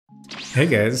Hey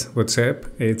guys, what's up?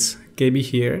 It's KB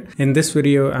here. In this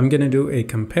video, I'm gonna do a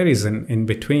comparison in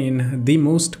between the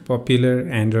most popular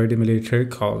Android emulator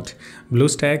called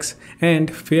BlueStacks and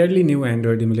fairly new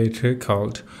Android emulator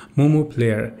called MuMu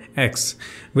Player X,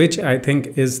 which I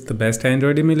think is the best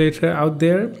Android emulator out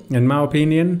there, in my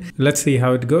opinion. Let's see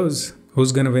how it goes.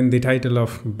 Who's gonna win the title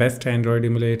of best Android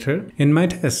emulator in my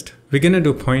test? We're gonna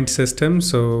do point system,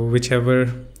 so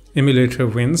whichever emulator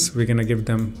wins, we're gonna give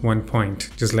them 1 point,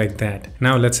 just like that.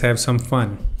 Now let's have some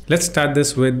fun. Let's start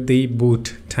this with the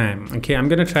boot time. Okay, I'm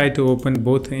gonna try to open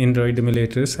both Android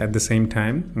emulators at the same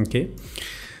time. Okay,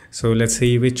 so let's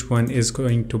see which one is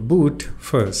going to boot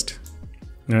first.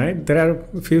 All right, there are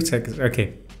a few seconds.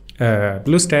 Okay,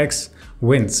 BlueStacks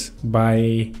wins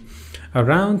by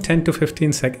around 10 to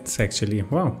 15 seconds actually.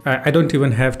 Wow, I don't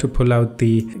even have to pull out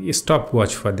the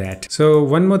stopwatch for that. So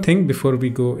one more thing before we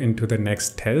go into the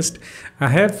next test, I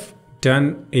have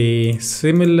done a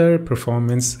similar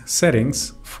performance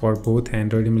settings for both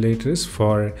Android emulators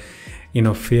for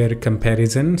fair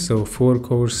comparison. So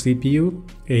 4-core CPU,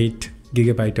 8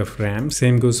 GB of RAM.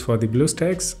 Same goes for the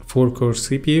BlueStacks, 4-core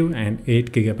CPU and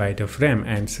 8 GB of RAM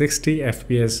and 60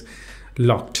 FPS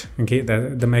locked. Okay,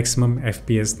 the maximum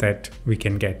FPS that we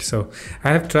can get. So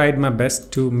I have tried my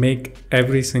best to make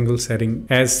every single setting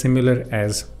as similar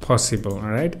as possible. All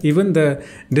right, even the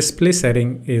display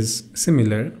setting is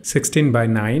similar,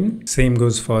 16:9. Same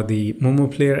goes for the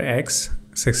MuMu Player X,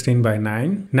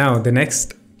 16:9. Now the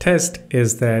next test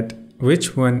is that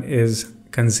which one is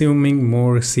consuming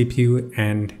more CPU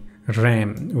and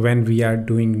RAM when we are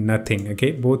doing nothing.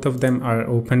 Okay, both of them are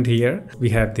opened here. We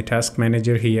have the task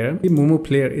manager here. The MuMu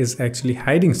Player is actually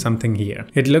hiding something here.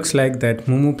 It looks like that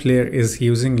MuMu Player is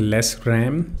using less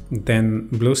RAM than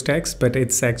BlueStacks, but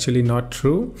it's actually not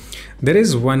true. There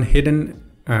is one hidden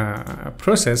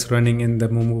process running in the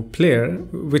MuMu Player,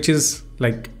 which is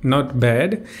like not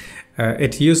bad.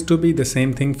 It used to be the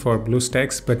same thing for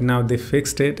BlueStacks, but now they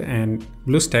fixed it and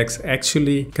BlueStacks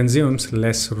actually consumes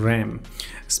less RAM,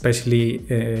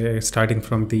 especially starting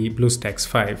from the BlueStacks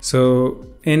 5. So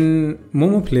in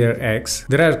MuMu Player X,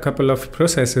 there are a couple of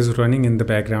processes running in the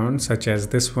background, such as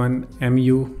this one,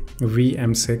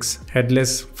 MuVM6,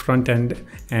 headless front end,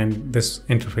 and this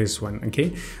interface one.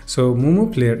 Okay, so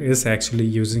MuMu Player is actually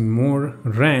using more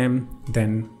RAM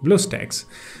than BlueStacks.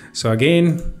 So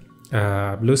again,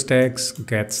 BlueStacks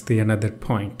gets the another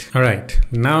point. All right,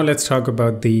 now let's talk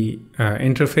about the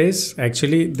interface.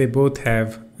 Actually, they both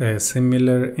have a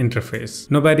similar interface.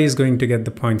 Nobody is going to get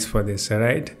the points for this. All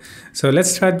right, so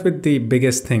let's start with the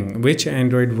biggest thing. Which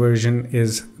Android version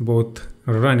is both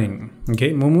running?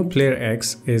 Okay, MuMu Player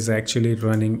X is actually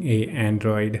running a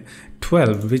Android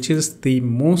 12, which is the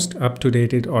most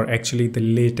up-to-date or actually the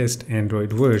latest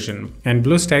Android version. And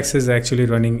BlueStacks is actually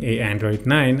running a Android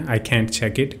 9. I can't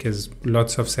check it because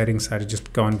lots of settings are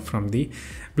just gone from the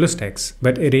BlueStacks,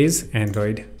 but it is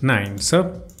Android 9.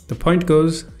 So the point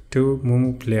goes to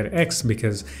MuMu Player X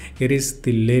because it is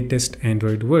the latest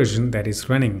Android version that is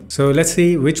running. So let's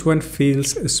see which one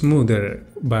feels smoother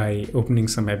by opening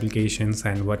some applications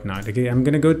and whatnot. Okay, I'm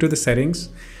gonna go to the settings.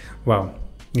 Wow.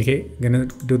 Okay, gonna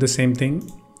do the same thing,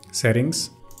 settings.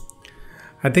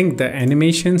 I think the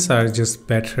animations are just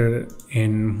better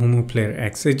in MuMu Player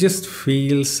X. It just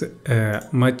feels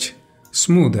much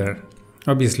smoother,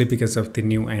 obviously because of the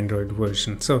new Android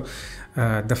version. So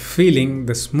the feeling,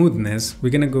 the smoothness, we're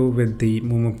gonna go with the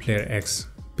MuMu Player X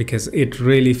because it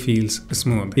really feels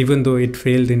smooth, even though it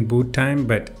failed in boot time,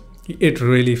 but it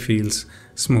really feels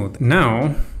smooth.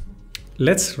 Now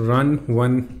let's run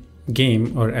one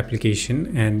game or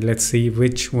application and let's see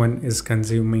which one is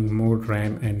consuming more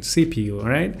RAM and CPU. All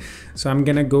right, so I'm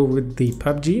gonna go with the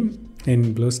PUBG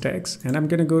in BlueStacks and I'm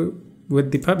gonna go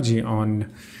with the PUBG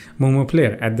on MuMu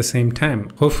Player at the same time.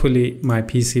 Hopefully my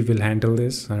PC will handle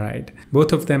this. All right,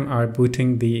 both of them are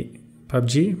booting the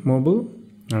PUBG mobile.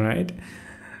 All right,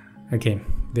 okay,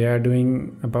 they are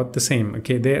doing about the same.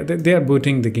 Okay, they are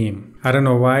booting the game. I don't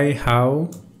know why, how.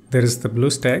 There is the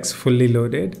BlueStacks fully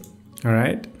loaded. All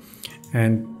right,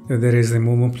 and there is a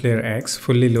MuMu Player X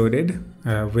fully loaded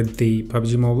with the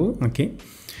PUBG mobile. Okay,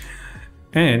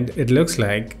 and it looks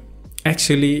like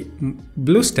actually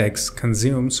BlueStacks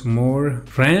consumes more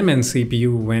RAM and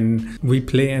CPU when we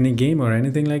play any game or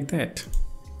anything like that.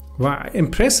 Wow,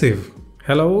 impressive.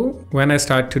 Hello, when I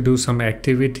start to do some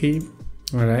activity,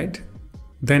 all right,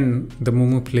 then the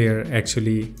MuMu Player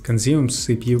actually consumes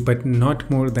CPU, but not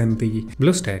more than the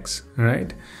BlueStacks. All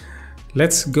right,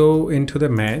 let's go into the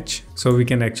match so we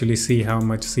can actually see how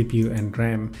much CPU and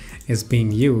RAM is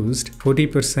being used.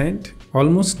 40%,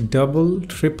 almost double,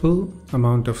 triple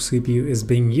amount of CPU is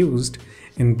being used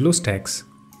in BlueStacks.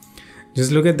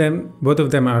 Just look at them. Both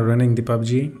of them are running the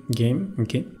PUBG game.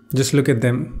 Okay, just look at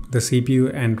them. The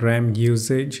CPU and RAM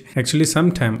usage. Actually,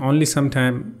 only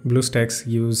sometime BlueStacks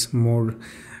use more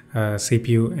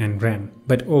CPU and RAM,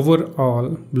 but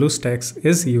overall BlueStacks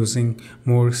is using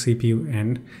more CPU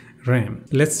and RAM.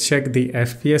 Let's check the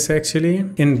FPS. Actually,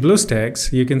 in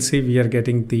BlueStacks you can see we are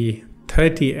getting the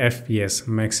 30 FPS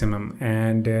maximum,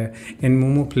 and in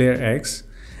MuMu Player X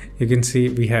you can see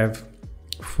we have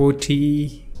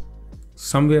 40,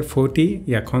 somewhere 40,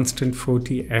 yeah, constant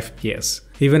 40 FPS.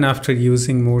 Even after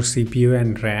using more CPU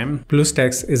and RAM,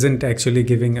 BlueStacks isn't actually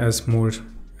giving us more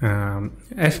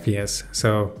FPS.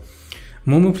 So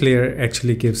MuMu Player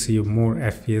actually gives you more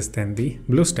FPS than the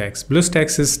BlueStacks.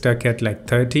 BlueStacks is stuck at like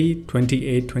 30,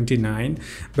 28, 29,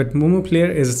 but MuMu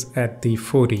Player is at the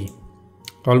 40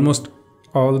 almost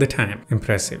all the time.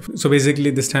 Impressive. So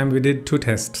basically this time we did two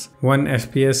tests, one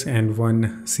FPS and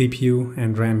one CPU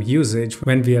and RAM usage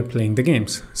when we are playing the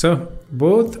games. So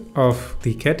both of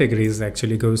the categories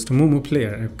actually goes to MuMu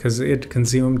Player because it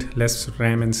consumed less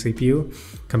RAM and CPU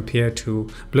compared to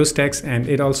BlueStacks, and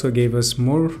it also gave us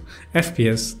more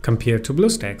FPS compared to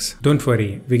BlueStacks. Don't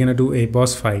worry, we're gonna do a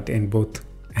boss fight in both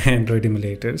Android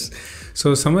emulators.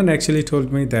 So someone actually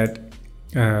told me that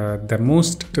the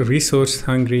most resource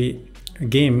hungry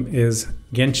game is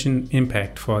Genshin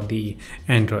Impact for the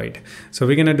Android. So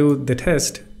we're gonna do the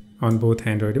test on both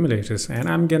Android emulators, and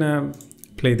I'm gonna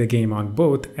play the game on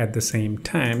both at the same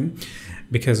time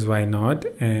because why not,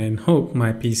 and hope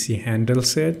my PC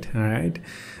handles it. All right,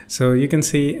 so you can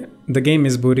see the game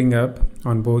is booting up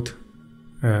on both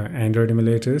Android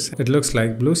emulators. It looks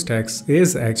like BlueStacks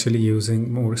is actually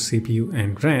using more CPU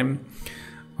and RAM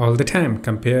all the time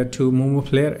compared to MuMu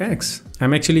Player X.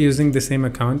 I'm actually using the same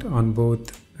account on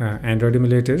both Android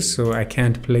emulators, so I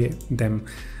can't play them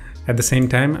at the same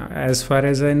time as far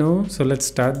as I know. So let's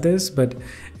start this, but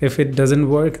if it doesn't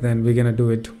work, then we're gonna do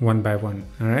it one by one.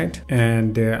 All right,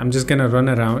 and I'm just gonna run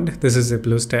around. This is a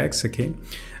BlueStacks. Okay,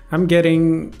 I'm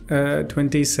getting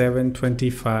 27,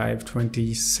 25,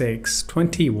 26,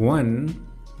 21.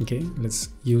 Okay, let's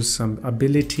use some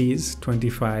abilities.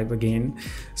 25 again.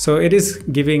 So it is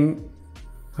giving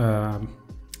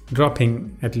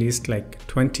dropping at least like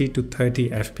 20 to 30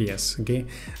 FPS. Okay,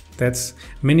 that's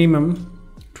minimum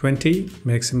 20,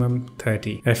 maximum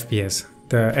 30 FPS.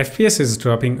 The FPS is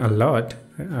dropping a lot.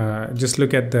 Just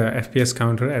look at the FPS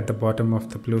counter at the bottom of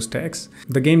the BlueStacks.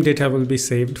 The game data will be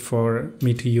saved for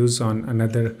me to use on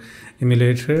another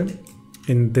emulator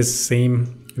in this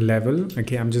same level.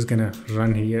 Okay, I'm just gonna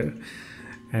run here,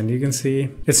 and you can see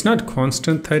it's not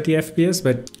constant 30 FPS,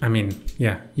 but I mean,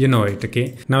 yeah, you know it.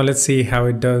 Okay, now let's see how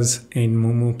it does in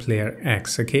MuMu Player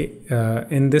X. Okay,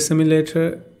 in this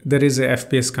emulator there is a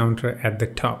FPS counter at the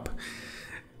top,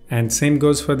 and same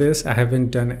goes for this. I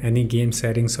haven't done any game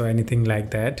settings or anything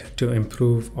like that to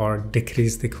improve or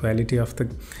decrease the quality of the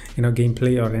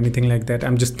gameplay or anything like that.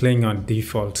 I'm just playing on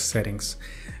default settings.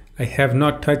 I have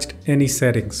not touched any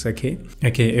settings. Okay,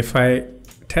 if I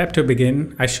tap to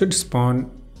begin, I should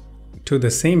spawn to the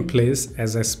same place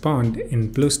as I spawned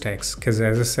in BlueStacks, because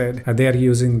as I said, they are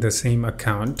using the same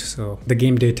account, so the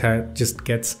game data just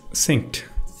gets synced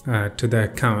to the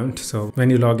account. So when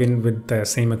you log in with the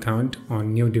same account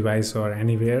on new device or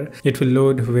anywhere, it will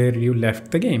load where you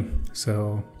left the game.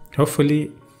 So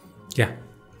hopefully, yeah,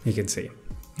 you can see.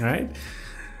 All right,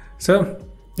 so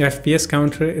FPS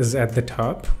counter is at the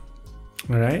top.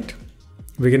 All right,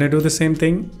 we're gonna do the same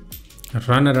thing,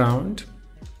 run around.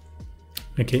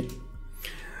 Okay,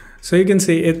 so you can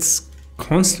see it's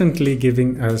constantly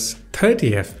giving us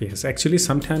 30 FPS. Actually,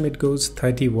 sometimes it goes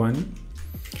 31,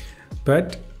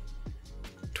 but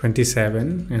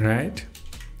 27. All right,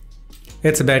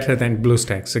 it's better than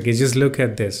BlueStacks. Okay, just look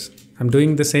at this. I'm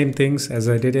doing the same things as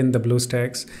I did in the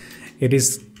BlueStacks. It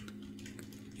is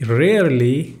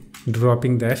rarely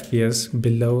dropping the FPS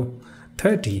below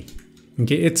 30.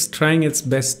 Okay, it's trying its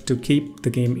best to keep the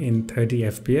game in 30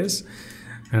 FPS.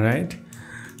 All right,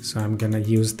 so I'm gonna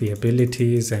use the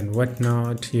abilities and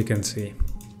whatnot. You can see,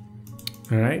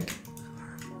 all right,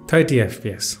 30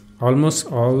 FPS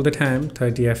almost all the time.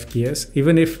 30 FPS.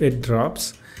 Even if it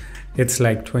drops, it's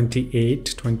like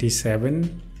 28,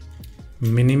 27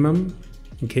 minimum.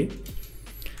 Okay,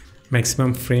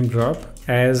 maximum frame drop,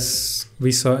 as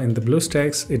we saw in the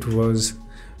BlueStacks, it was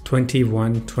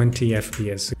 21, 20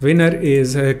 FPS. Winner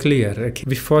is clear. Okay,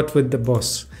 we fought with the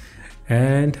boss,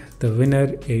 and the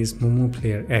winner is MuMu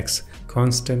Player X,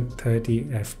 constant 30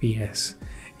 FPS.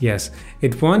 Yes,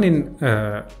 it won in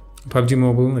PUBG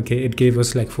Mobile. Okay, it gave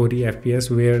us like 40 FPS,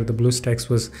 where the BlueStacks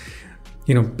was,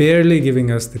 barely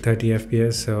giving us the 30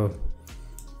 FPS. So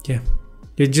yeah,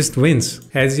 it just wins.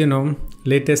 As you know,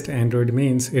 latest Android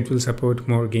means it will support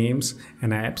more games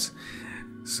and apps.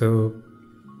 So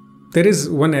there is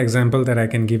one example that I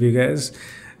can give you guys.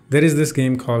 There is this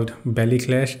game called Belly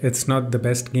Clash. It's not the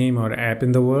best game or app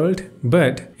in the world,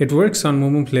 but it works on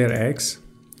MuMu Player X.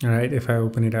 All right, if I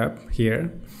open it up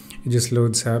here, it just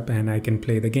loads up and I can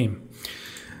play the game.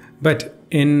 But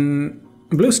in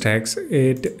BlueStacks,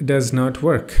 it does not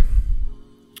work.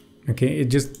 Okay, it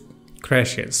just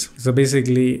crashes. So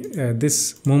basically,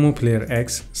 this MuMu Player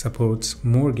X supports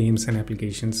more games and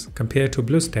applications compared to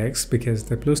BlueStacks, because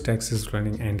the BlueStacks is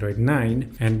running Android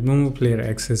 9 and MuMu Player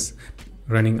X is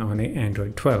running on a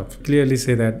Android 12. Clearly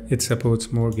say that it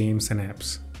supports more games and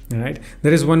apps. All right,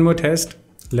 there is one more test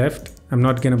left. I'm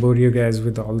not gonna bore you guys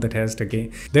with all the tests.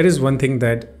 Okay, there is one thing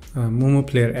that MuMu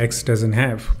Player X doesn't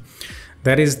have.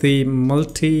 That is the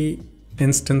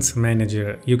multi-instance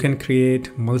manager. You can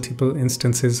create multiple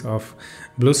instances of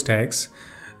BlueStacks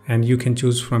and you can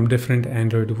choose from different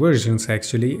Android versions.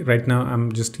 Actually, right now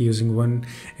I'm just using one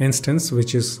instance,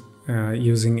 which is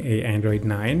using a Android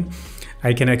 9.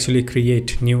 I can actually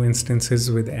create new instances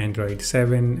with Android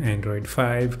 7, Android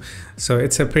 5. So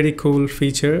it's a pretty cool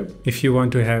feature if you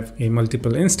want to have a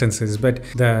multiple instances, but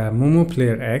the MuMu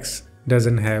Player X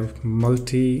doesn't have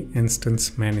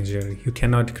multi-instance manager. You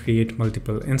cannot create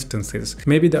multiple instances.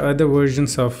 Maybe the other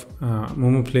versions of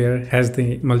MuMu Player has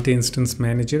the multi-instance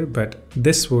manager, but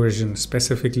this version,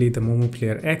 specifically the MuMu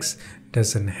Player X,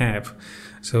 doesn't have.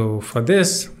 So for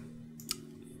this,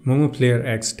 MuMu Player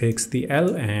X takes the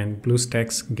L and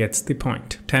BlueStacks gets the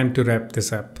point. Time to wrap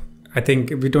this up. I think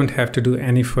we don't have to do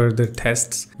any further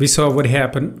tests. We saw what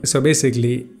happened. So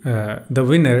basically, the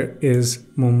winner is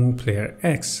MuMu Player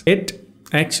X. It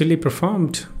actually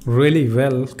performed really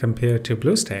well compared to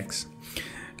BlueStacks.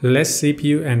 Less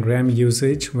CPU and RAM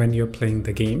usage when you're playing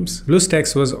the games.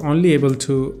 BlueStacks was only able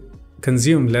to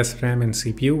consume less RAM and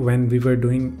CPU when we were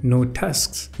doing no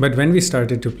tasks. But when we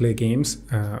started to play games,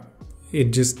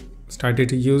 it just started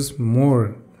to use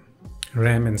more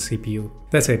RAM and CPU.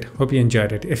 That's it. Hope you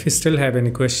enjoyed it. If you still have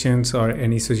any questions or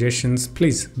any suggestions,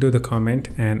 please do the comment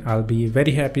and I'll be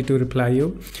very happy to reply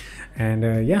you.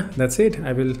 And yeah, that's it.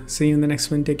 I will see you in the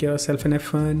next one. Take care of yourself and have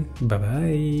fun. Bye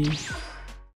bye.